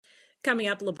Coming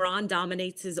up, LeBron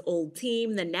dominates his old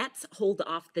team. The Nets hold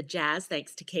off the Jazz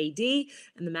thanks to KD,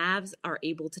 and the Mavs are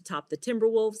able to top the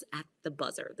Timberwolves at the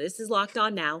buzzer. This is Locked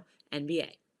On Now,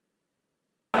 NBA.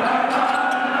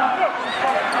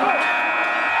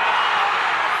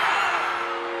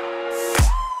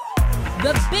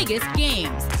 The biggest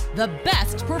games, the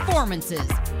best performances,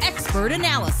 expert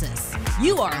analysis.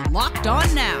 You are Locked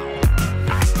On Now.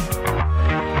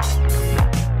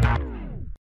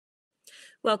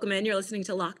 Welcome in. You're listening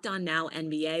to Locked On Now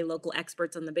NBA, local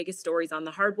experts on the biggest stories on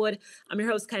the hardwood. I'm your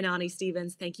host, Kainani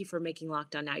Stevens. Thank you for making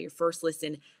Locked On Now your first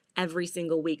listen every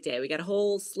single weekday. We got a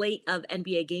whole slate of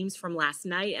NBA games from last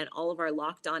night, and all of our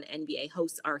Locked On NBA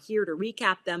hosts are here to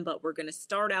recap them, but we're going to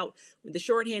start out with the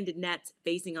shorthanded Nets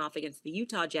facing off against the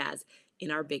Utah Jazz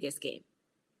in our biggest game.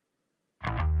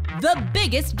 The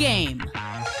biggest game.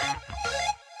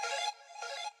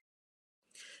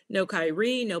 No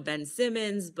Kyrie, no Ben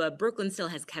Simmons, but Brooklyn still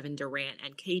has Kevin Durant,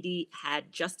 and KD had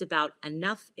just about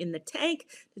enough in the tank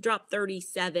to drop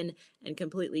 37 and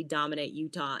completely dominate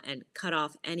Utah and cut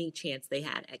off any chance they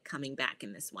had at coming back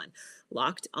in this one.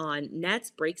 Locked On Nets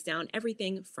breaks down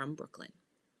everything from Brooklyn.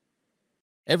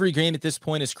 Every game at this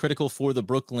point is critical for the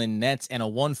Brooklyn Nets, and a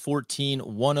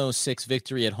 114-106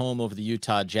 victory at home over the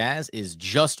Utah Jazz is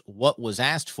just what was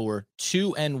asked for.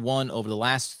 2-1 over the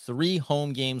last 3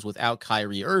 home games without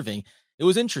Kyrie Irving. It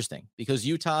was interesting because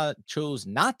Utah chose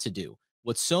not to do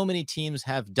what so many teams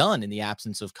have done in the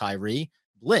absence of Kyrie: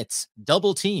 blitz,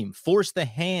 double team, force the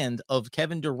hand of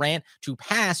Kevin Durant to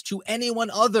pass to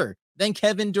anyone other than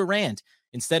Kevin Durant.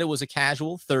 Instead, it was a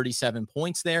casual 37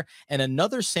 points there, and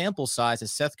another sample size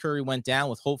as Seth Curry went down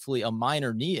with hopefully a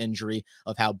minor knee injury,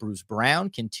 of how Bruce Brown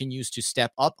continues to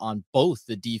step up on both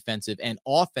the defensive and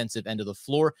offensive end of the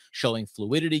floor, showing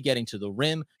fluidity, getting to the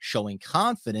rim, showing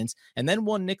confidence. And then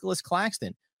one Nicholas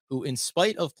Claxton, who, in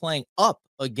spite of playing up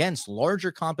against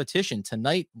larger competition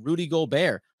tonight, Rudy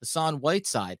Gobert, Hassan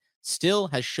Whiteside, still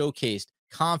has showcased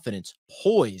confidence,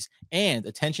 poise, and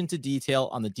attention to detail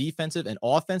on the defensive and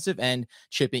offensive end,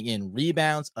 chipping in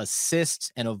rebounds,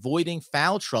 assists, and avoiding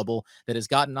foul trouble that has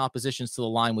gotten oppositions to the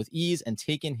line with ease and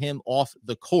taken him off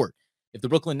the court. If the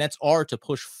Brooklyn Nets are to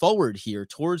push forward here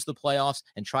towards the playoffs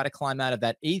and try to climb out of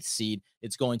that 8th seed,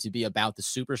 it's going to be about the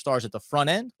superstars at the front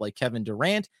end, like Kevin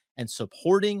Durant, and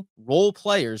supporting role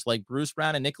players like Bruce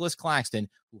Brown and Nicholas Claxton,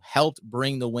 who helped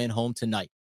bring the win home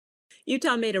tonight.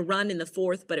 Utah made a run in the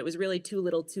 4th, but it was really too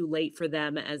little too late for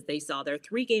them as they saw their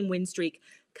 3-game win streak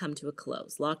come to a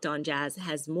close. Locked On Jazz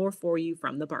has more for you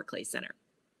from the Barclays Center.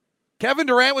 Kevin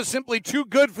Durant was simply too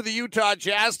good for the Utah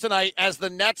Jazz tonight as the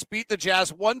Nets beat the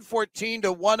Jazz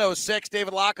 114-106.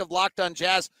 David Locke of Locked On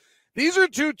Jazz. These are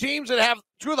two teams that have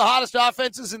two of the hottest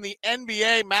offenses in the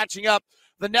NBA matching up.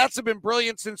 The Nets have been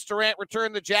brilliant since Durant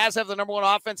returned. The Jazz have the number 1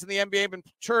 offense in the NBA, been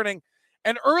churning.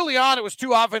 And early on, it was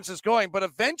 2 offenses going, but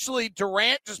eventually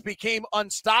Durant just became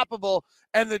unstoppable,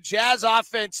 and the Jazz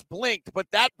offense blinked. But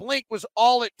that blink was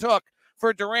all it took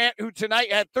for Durant, who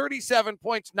tonight had 37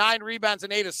 points, 9 rebounds,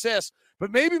 and 8 assists.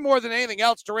 But maybe more than anything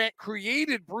else, Durant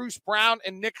created Bruce Brown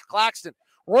and Nick Claxton.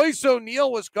 Royce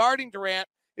O'Neal was guarding Durant.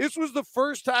 This was the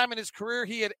first time in his career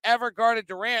he had ever guarded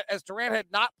Durant, as Durant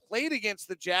had not played against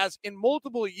the Jazz in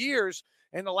multiple years.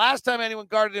 And the last time anyone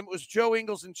guarded him was Joe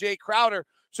Ingles and Jay Crowder.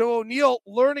 So O'Neal,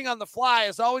 learning on the fly,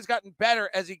 has always gotten better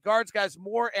as he guards guys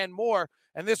more and more.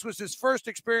 And this was his first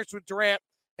experience with Durant,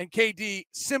 and KD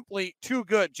simply too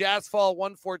good. Jazz fall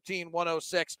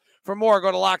 114-106. For more,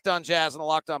 go to Locked On Jazz and the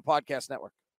Locked On Podcast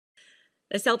Network.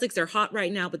 The Celtics are hot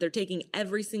right now, but they're taking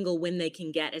every single win they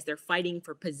can get as they're fighting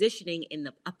for positioning in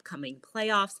the upcoming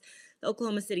playoffs. The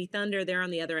Oklahoma City Thunder, they're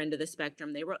on the other end of the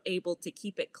spectrum. They were able to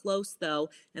keep it close, though,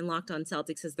 and Locked On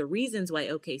Celtics has the reasons why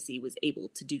OKC was able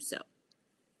to do so.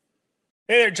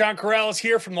 Hey there, John Corrales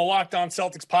here from the Locked On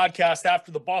Celtics podcast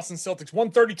after the Boston Celtics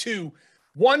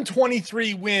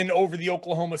 132-123 win over the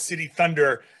Oklahoma City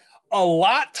Thunder. A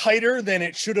lot tighter than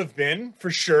it should have been,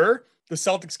 for sure. The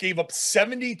Celtics gave up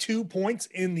 72 points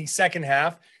in the second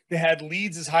half. They had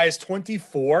leads as high as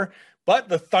 24, but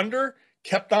the Thunder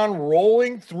kept on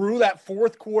rolling through that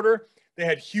fourth quarter. They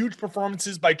had huge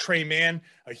performances by Trey Mann,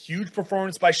 a huge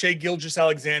performance by Shai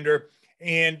Gilgeous-Alexander,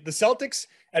 and the Celtics,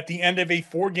 at the end of a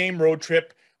 4-game road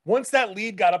trip, once that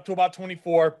lead got up to about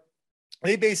 24,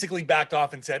 they basically backed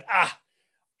off and said,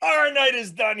 our night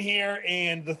is done here.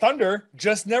 And the Thunder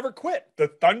just never quit. The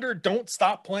Thunder don't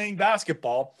stop playing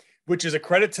basketball, which is a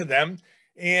credit to them.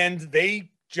 And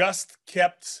they just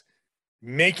kept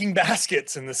making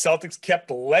baskets, and the Celtics kept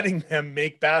letting them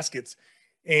make baskets.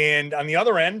 And on the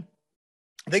other end,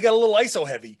 they got a little ISO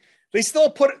heavy. They still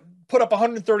put up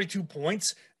 132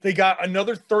 points. They got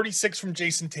another 36 from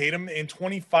Jason Tatum and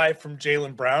 25 from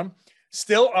Jaylen Brown.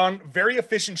 Still on very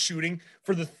efficient shooting.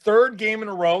 For the third game in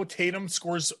a row, Tatum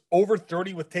scores over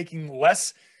 30 with taking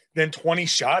less than 20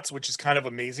 shots, which is kind of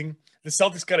amazing. The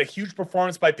Celtics got a huge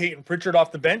performance by Peyton Pritchard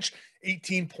off the bench,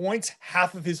 18 points,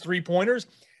 half of his three-pointers.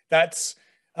 That's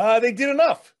they did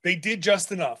enough. They did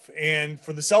just enough. And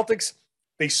for the Celtics,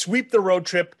 they sweep the road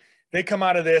trip. They come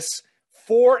out of this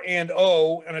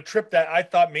 4-0 on a trip that I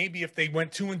thought maybe if they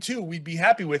went 2-2, we'd be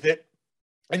happy with it.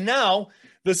 And now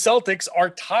the Celtics are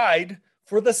tied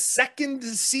for the second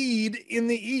seed in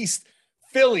the East.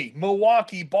 Philly,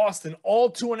 Milwaukee, Boston, all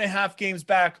 2.5 games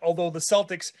back, although the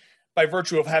Celtics, by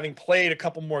virtue of having played a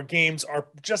couple more games, are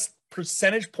just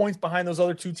percentage points behind those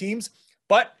other two teams.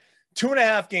 But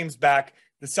 2.5 games back,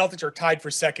 the Celtics are tied for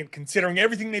second, considering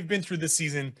everything they've been through this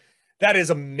season. That is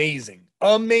amazing.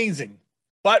 Amazing.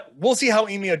 But we'll see how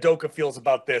Ime Udoka feels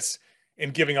about this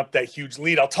and giving up that huge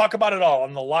lead. I'll talk about it all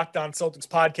on the Locked On Celtics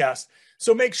podcast.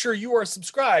 So make sure you are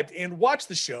subscribed and watch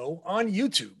the show on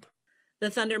YouTube. The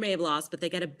Thunder may have lost, but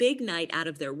they got a big night out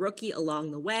of their rookie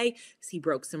along the way as he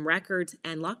broke some records,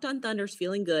 and Locked On Thunder's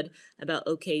feeling good about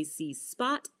OKC's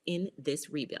spot in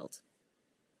this rebuild.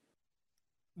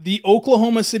 The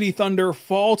Oklahoma City Thunder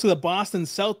fall to the Boston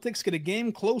Celtics, get a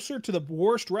game closer to the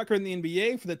worst record in the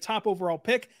NBA for the top overall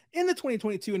pick in the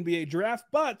 2022 NBA draft.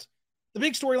 But the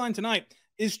big storyline tonight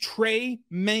is Tre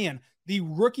Mann, the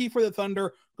rookie for the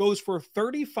Thunder, goes for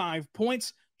 35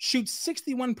 points, shoots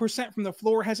 61% from the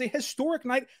floor, has a historic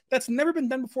night that's never been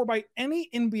done before by any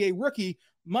NBA rookie,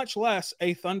 much less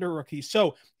a Thunder rookie.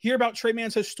 So hear about Tre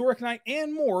Mann's historic night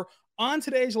and more on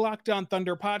today's Locked On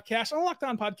Thunder podcast on Locked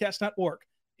On Podcast Network.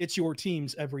 It's your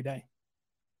teams every day.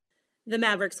 The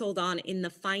Mavericks hold on in the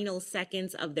final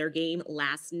seconds of their game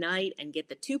last night and get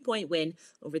the 2-point win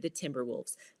over the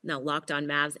Timberwolves. Now, Locked On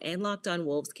Mavs and Locked On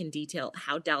Wolves can detail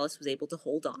how Dallas was able to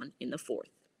hold on in the fourth.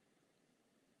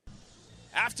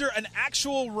 After an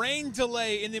actual rain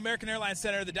delay in the American Airlines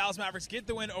Center, the Dallas Mavericks get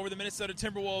the win over the Minnesota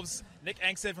Timberwolves. Nick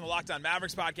Angstead from the Locked On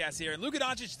Mavericks podcast here. And Luka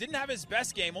Doncic didn't have his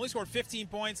best game, only scored 15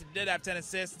 points and did have 10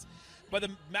 assists. But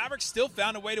the Mavericks still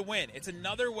found a way to win. It's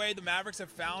another way the Mavericks have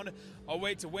found a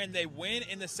way to win. They win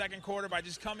in the second quarter by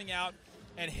just coming out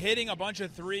and hitting a bunch of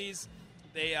threes.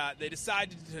 They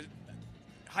decided to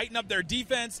heighten up their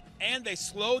defense, and they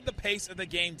slowed the pace of the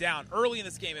game down. Early in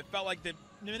this game, it felt like the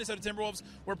Minnesota Timberwolves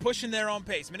were pushing their own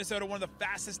pace. Minnesota, one of the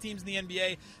fastest teams in the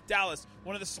NBA. Dallas,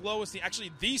 one of the slowest,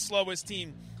 actually the slowest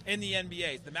team in the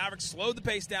NBA. The Mavericks slowed the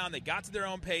pace down. They got to their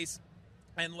own pace,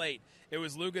 and late. It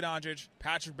was Luka Doncic,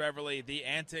 Patrick Beverley, the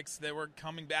antics that were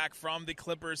coming back from the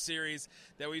Clippers series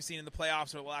that we've seen in the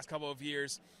playoffs over the last couple of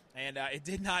years. And it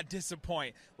did not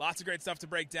disappoint. Lots of great stuff to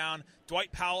break down.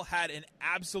 Dwight Powell had an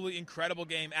absolutely incredible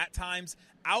game, at times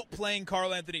outplaying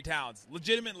Karl Anthony Towns.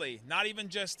 Legitimately, not even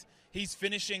just he's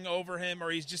finishing over him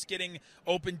or he's just getting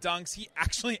open dunks. He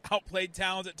actually outplayed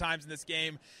Towns at times in this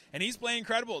game, and he's playing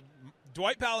incredible.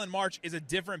 Dwight Powell in March is a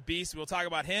different beast. We'll talk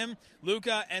about him,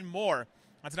 Luka, and more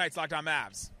on tonight's Locked On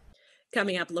Mavs.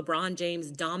 Coming up, LeBron James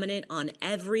dominant on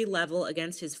every level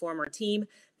against his former team.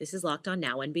 This is Locked On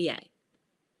Now NBA.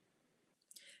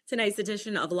 Tonight's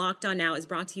edition of Locked On Now is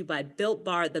brought to you by Built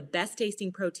Bar, the best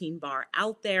tasting protein bar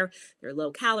out there. They're low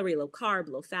calorie, low carb,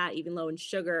 low fat, even low in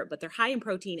sugar, but they're high in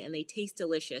protein and they taste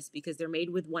delicious because they're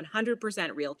made with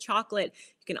 100% real chocolate.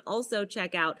 You can also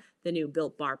check out the new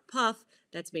Built Bar Puff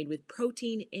that's made with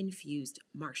protein-infused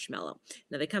marshmallow.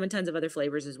 Now, they come in tons of other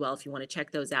flavors as well if you want to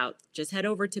check those out. Just head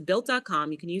over to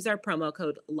Built.com. You can use our promo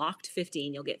code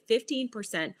LOCKED15. You'll get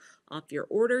 15% off your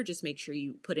order. Just make sure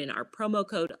you put in our promo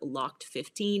code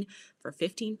LOCKED15 for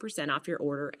 15% off your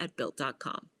order at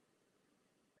Built.com.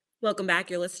 Welcome back.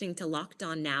 You're listening to Locked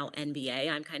On Now NBA.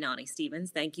 I'm Kainani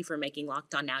Stevens. Thank you for making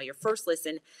Locked On Now your first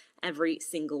listen every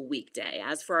single weekday.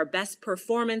 As for our best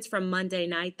performance from Monday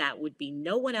night, that would be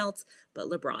no one else but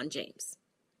LeBron James.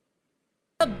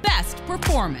 The best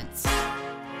performance.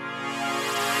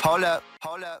 Hold up.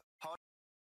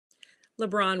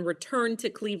 LeBron returned to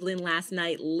Cleveland last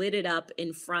night, lit it up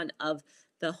in front of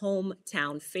the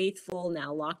hometown faithful.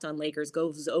 Now Locked On Lakers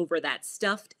goes over that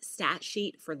stuffed stat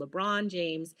sheet for LeBron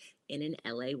James in an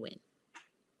LA win.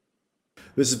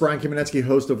 This is Brian Kamenetsky,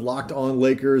 host of Locked On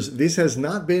Lakers. This has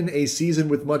not been a season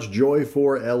with much joy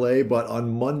for LA, but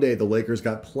on Monday, the Lakers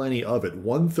got plenty of it.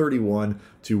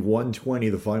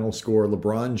 131-120, the final score.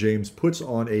 LeBron James puts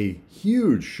on a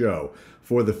huge show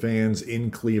for the fans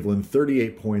in Cleveland.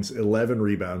 38 points, 11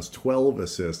 rebounds, 12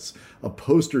 assists, a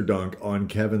poster dunk on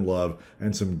Kevin Love,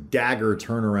 and some dagger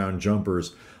turnaround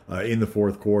jumpers in the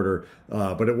fourth quarter.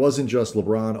 But it wasn't just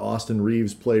LeBron. Austin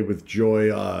Reeves played with joy.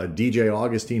 DJ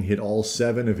Augustine hit all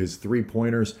 7 of his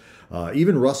 3-pointers.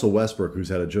 Even Russell Westbrook, who's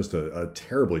had just a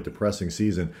terribly depressing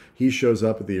season, he shows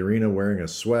up at the arena wearing a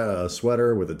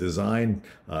sweater with a design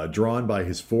drawn by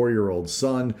his 4-year-old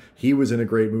son. He was in a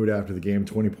great mood after the game.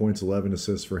 20 points, 11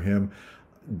 assists for him.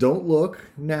 Don't look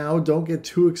now. Don't get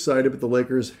too excited, but the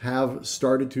Lakers have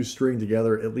started to string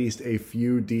together at least a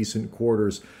few decent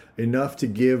quarters, enough to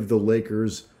give the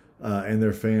Lakers and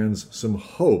their fans some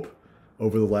hope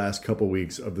over the last couple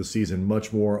weeks of the season.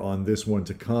 Much more on this one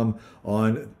to come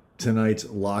on tonight's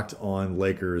Locked On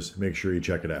Lakers. Make sure you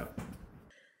check it out.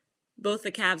 Both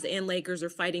the Cavs and Lakers are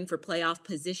fighting for playoff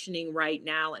positioning right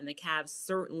now, and the Cavs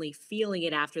certainly feeling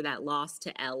it after that loss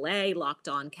to LA. Locked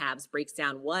On Cavs breaks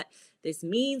down what this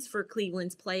means for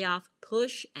Cleveland's playoff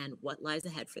push and what lies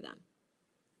ahead for them.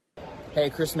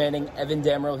 Hey, Chris Manning, Evan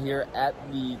Damro here at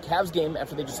the Cavs game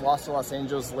after they just lost to Los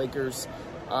Angeles Lakers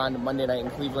on Monday night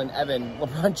in Cleveland. Evan,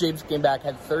 LeBron James came back,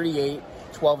 had 38,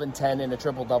 12, and 10 in a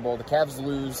triple-double. The Cavs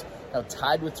lose, now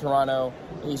tied with Toronto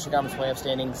in the Eastern Conference playoff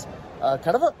standings.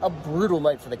 Kind of a brutal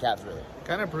night for the Cavs, really.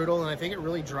 Kind of brutal, and I think it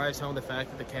really drives home the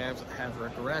fact that the Cavs have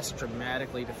regressed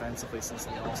dramatically defensively since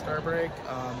the All-Star break.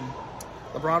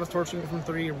 LeBron was torching from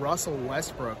 3. Russell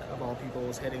Westbrook, of all people,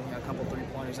 was hitting a couple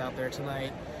 3-pointers out there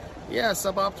tonight. Yeah,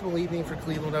 suboptimal evening for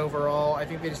Cleveland overall. I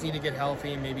think they just need to get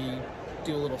healthy and maybe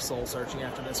do a little soul-searching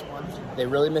after this one. They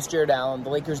really missed Jared Allen. The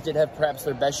Lakers did have perhaps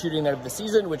their best shooting night of the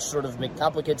season, which sort of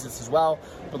complicates this as well.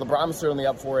 But LeBron was certainly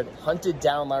up for it. Hunted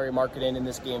down Larry Markkinen in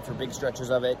this game for big stretches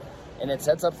of it. And it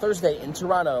sets up Thursday in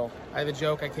Toronto. I have a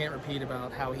joke I can't repeat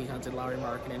about how he hunted Larry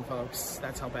Markkinen, folks.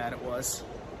 That's how bad it was.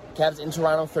 Cavs in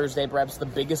Toronto Thursday, perhaps the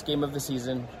biggest game of the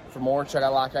season. For more, check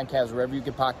out Locked On Cavs wherever you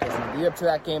get podcasts. And lead up to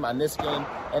that game, on this game,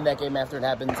 and that game after it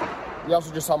happens. We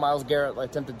also just saw Myles Garrett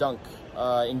attempt to dunk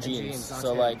in jeans.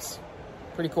 So,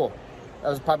 pretty cool. That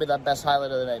was probably the best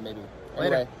highlight of the night, maybe.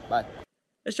 Anyway, bye.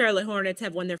 The Charlotte Hornets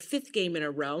have won their 5th game in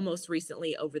a row, most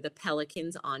recently over the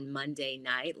Pelicans on Monday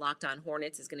night. Locked On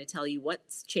Hornets is going to tell you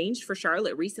what's changed for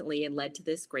Charlotte recently and led to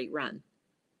this great run.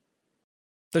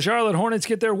 The Charlotte Hornets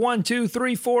get their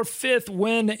 5th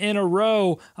win in a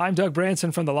row. I'm Doug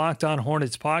Branson from the Locked On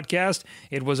Hornets podcast.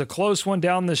 It was a close one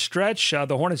down the stretch.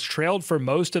 The Hornets trailed for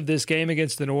most of this game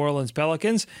against the New Orleans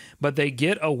Pelicans, but they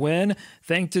get a win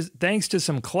thanks to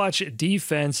some clutch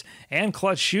defense and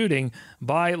clutch shooting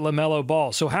by LaMelo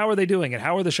Ball. So how are they doing it?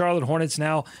 How are the Charlotte Hornets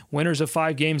now winners of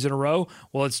 5 games in a row?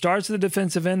 Well, it starts at the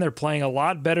defensive end. They're playing a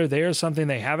lot better there, something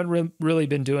they haven't really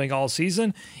been doing all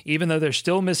season, even though they're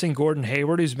still missing Gordon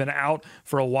Hayward, who's been out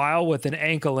for a while with an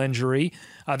ankle injury.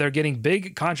 They're getting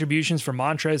big contributions from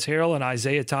Montrezl Harrell and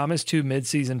Isaiah Thomas, 2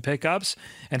 midseason pickups.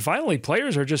 And finally,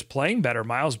 players are just playing better.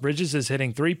 Miles Bridges is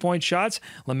hitting 3-point shots.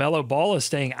 LaMelo Ball is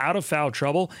staying out of foul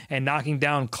trouble and knocking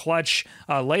down clutch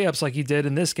layups like he did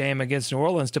in this game against New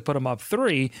Orleans to put them up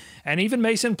 3. And even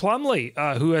Mason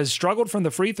Plumlee, who has struggled from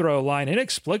the free throw line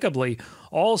inexplicably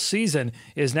all season,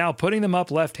 is now putting them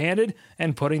up left-handed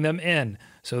and putting them in.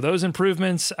 So those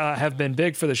improvements have been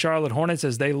big for the Charlotte Hornets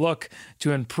as they look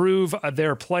to improve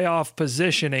their playoff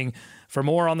positioning. For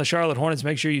more on the Charlotte Hornets,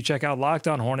 make sure you check out Locked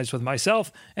On Hornets with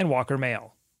myself and Walker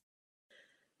Mail.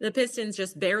 The Pistons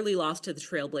just barely lost to the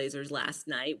Trailblazers last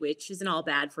night, which isn't all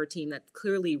bad for a team that's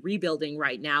clearly rebuilding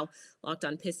right now. Locked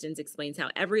On Pistons explains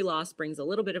how every loss brings a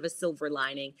little bit of a silver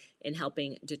lining in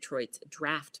helping Detroit's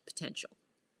draft potential.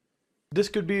 This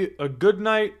could be a good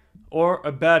night or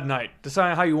a bad night,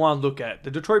 deciding how you want to look at it.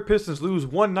 The Detroit Pistons lose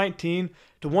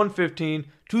 119-115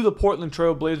 to the Portland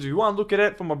Trailblazers. You want to look at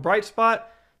it from a bright spot,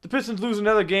 the Pistons lose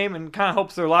another game and kind of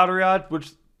helps their lottery odds,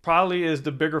 which probably is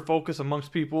the bigger focus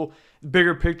amongst people,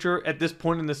 bigger picture at this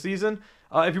point in the season.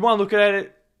 If you want to look at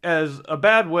it as a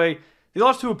bad way, they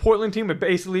lost to a Portland team that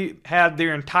basically had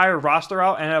their entire roster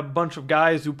out and a bunch of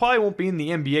guys who probably won't be in the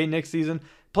NBA next season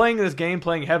playing this game,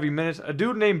 playing heavy minutes. A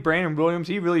dude named Brandon Williams,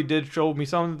 he really did show me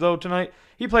something, though, tonight.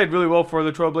 He played really well for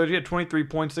the Trailblazers. He had 23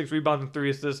 points, 6 rebounds, and 3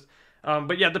 assists.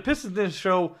 But yeah, the Pistons didn't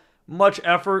show much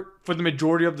effort for the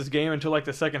majority of this game until like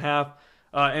the second half.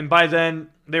 And by then,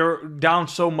 they were down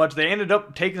so much. They ended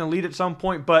up taking the lead at some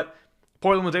point, but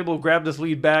Portland was able to grab this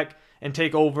lead back and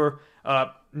take over.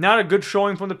 Not a good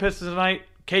showing from the Pistons tonight.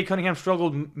 Cade Cunningham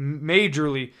struggled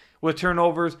majorly with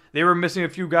turnovers. They were missing a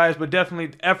few guys, but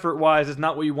definitely effort-wise, it's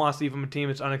not what you want to see from a team.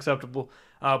 It's unacceptable.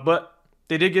 But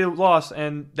they did get a loss,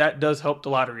 and that does help the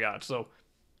lottery odds. So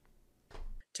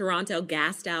Toronto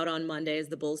gassed out on Monday as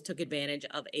the Bulls took advantage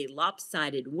of a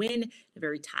lopsided win. A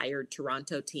very tired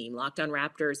Toronto team. Locked On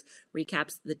Raptors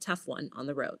recaps the tough one on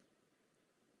the road.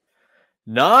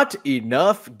 Not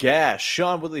enough gas.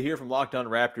 Sean Woodley here from Locked On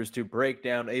Raptors to break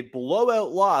down a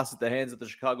blowout loss at the hands of the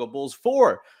Chicago Bulls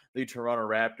for the Toronto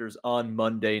Raptors on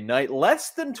Monday night.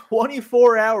 Less than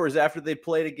 24 hours after they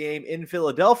played a game in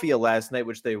Philadelphia last night,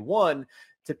 which they won.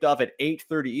 Tipped off at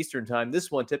 8:30 Eastern time.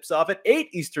 This one tips off at 8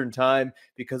 Eastern time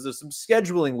because of some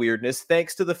scheduling weirdness,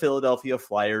 thanks to the Philadelphia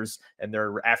Flyers and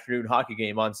their afternoon hockey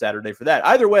game on Saturday for that.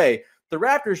 Either way, the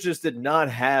Raptors just did not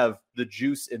have the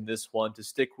juice in this one to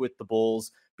stick with the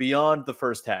Bulls beyond the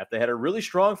first half. They had a really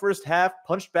strong first half,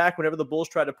 punched back whenever the Bulls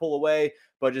tried to pull away,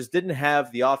 but just didn't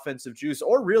have the offensive juice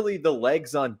or really the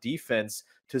legs on defense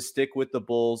to stick with the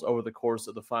Bulls over the course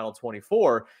of the final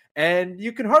 24. And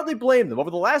you can hardly blame them.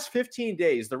 Over the last 15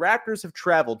 days, the Raptors have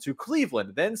traveled to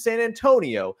Cleveland, then San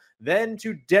Antonio, then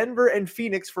to Denver and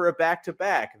Phoenix for a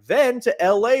back-to-back, then to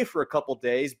LA for a couple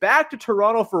days, back to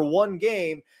Toronto for one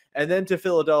game, and then to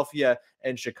Philadelphia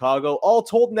and Chicago. All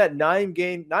told in that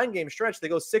nine-game stretch, they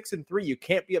go 6-3. You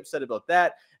can't be upset about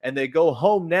that. And they go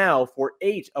home now for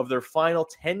 8 of their final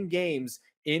 10 games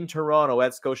in Toronto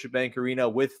at Scotiabank Arena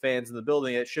with fans in the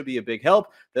building. It should be a big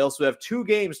help. They also have 2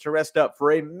 games to rest up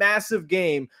for a massive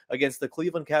game against the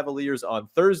Cleveland Cavaliers on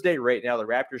Thursday. Right now, the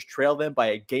Raptors trail them by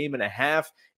a game and a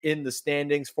half in the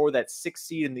standings for that 6th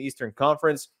seed in the Eastern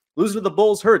Conference. Losing to the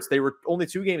Bulls hurts. They were only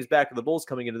 2 games back of the Bulls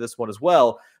coming into this one as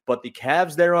well. But the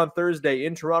Cavs there on Thursday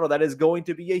in Toronto, that is going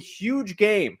to be a huge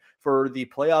game for the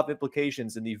playoff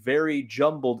implications in the very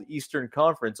jumbled Eastern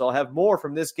Conference. I'll have more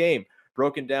from this game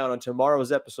broken down on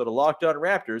tomorrow's episode of Locked On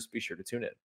Raptors. Be sure to tune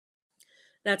in.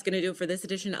 That's going to do it for this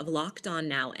edition of Locked On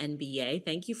Now NBA.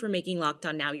 Thank you for making Locked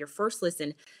On Now your first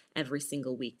listen every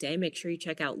single weekday. Make sure you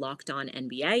check out Locked On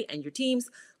NBA and your team's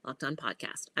Locked On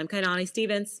podcast. I'm Kainani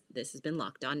Stevens. This has been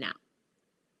Locked On Now.